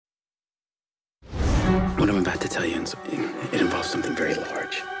tell you, it involves something very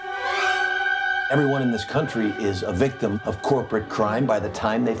large. Everyone in this country is a victim of corporate crime by the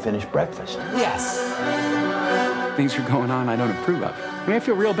time they finish breakfast. Yes. Things are going on I don't approve of. I mean, I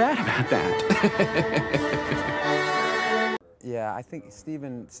feel real bad about that. Yeah, I think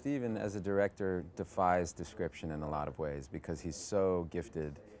Steven as a director defies description in a lot of ways because he's so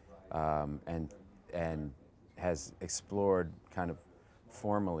gifted and has explored kind of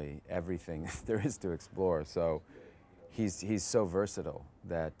formally everything there is to explore. So he's so versatile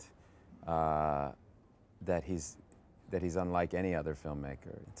that he's unlike any other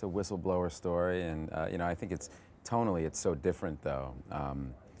filmmaker. It's a whistleblower story, and you know, I think it's tonally it's so different though.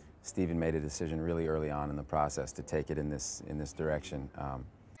 Steven made a decision really early on in the process to take it in this direction.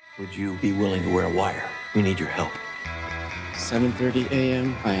 Would you be willing to wear a wire? We need your help. 7:30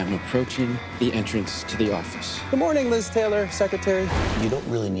 a.m. I am approaching the entrance to the office. Good morning, Liz Taylor, secretary. You don't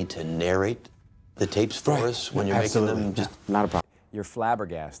really need to narrate the tapes for us when you're making them. Just Not a problem. You're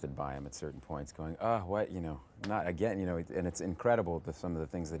flabbergasted by him at certain points, going, oh, what, you know, not again, you know, and it's incredible some of the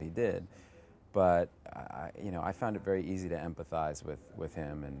things that he did. But you know, I found it very easy to empathize with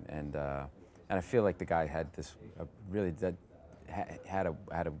him, and I feel like the guy had this really had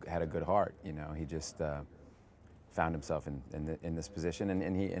a good heart. You know, he just found himself in this position,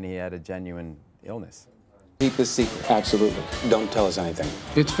 and he had a genuine illness. Keep this secret. Absolutely. Don't tell us anything.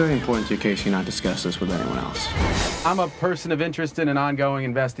 It's very important to your case you not discuss this with anyone else. I'm a person of interest in an ongoing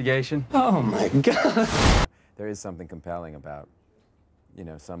investigation. Oh my God. There is something compelling about, you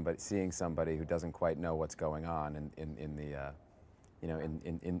know, seeing somebody who doesn't quite know what's going on in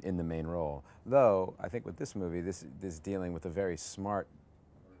the main role. Though I think with this movie, this is dealing with a very smart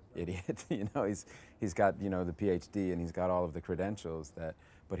idiot. You know, he's got, you know, the PhD and he's got all of the credentials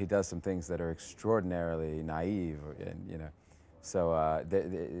but he does some things that are extraordinarily naive, and you know, so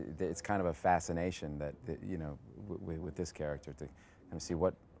it's kind of a fascination that you know with this character to kind of see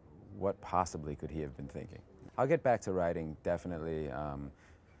what possibly could he have been thinking. I'll get back to writing definitely.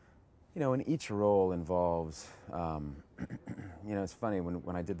 You know, and each role involves. You know, it's funny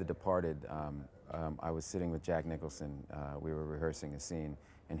when I did The Departed. I was sitting with Jack Nicholson. We were rehearsing a scene,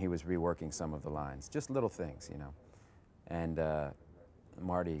 and he was reworking some of the lines, just little things, you know, and.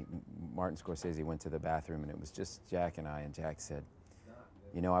 Martin Scorsese went to the bathroom, and it was just Jack and I, and Jack said,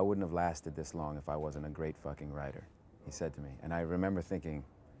 you know, I wouldn't have lasted this long if I wasn't a great fucking writer, he said to me. And I remember thinking,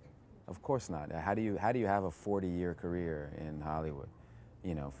 of course not. How do you have a 40-year career in Hollywood,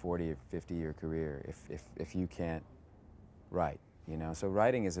 you know, 40 or 50-year career if you can't write, you know? So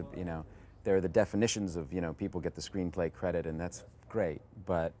writing is you know, there are the definitions of, you know, people get the screenplay credit, and that's great,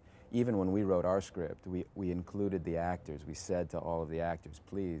 but even when we wrote our script, we included the actors. We said to all of the actors,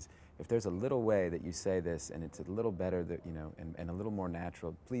 please, if there's a little way that you say this and it's a little better, that, you know, and a little more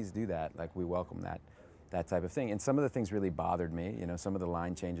natural, please do that. Like, we welcome that type of thing. And some of the things really bothered me. You know, some of the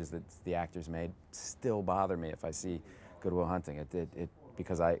line changes that the actors made still bother me if I see Good Will Hunting.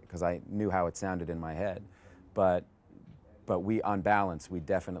 Because I knew how it sounded in my head. But we, on balance, we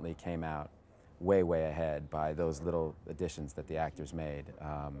definitely came out way ahead by those little additions that the actors made.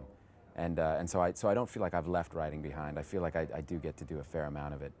 And so I don't feel like I've left writing behind. I feel like I do get to do a fair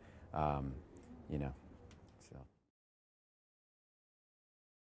amount of it, you know. So.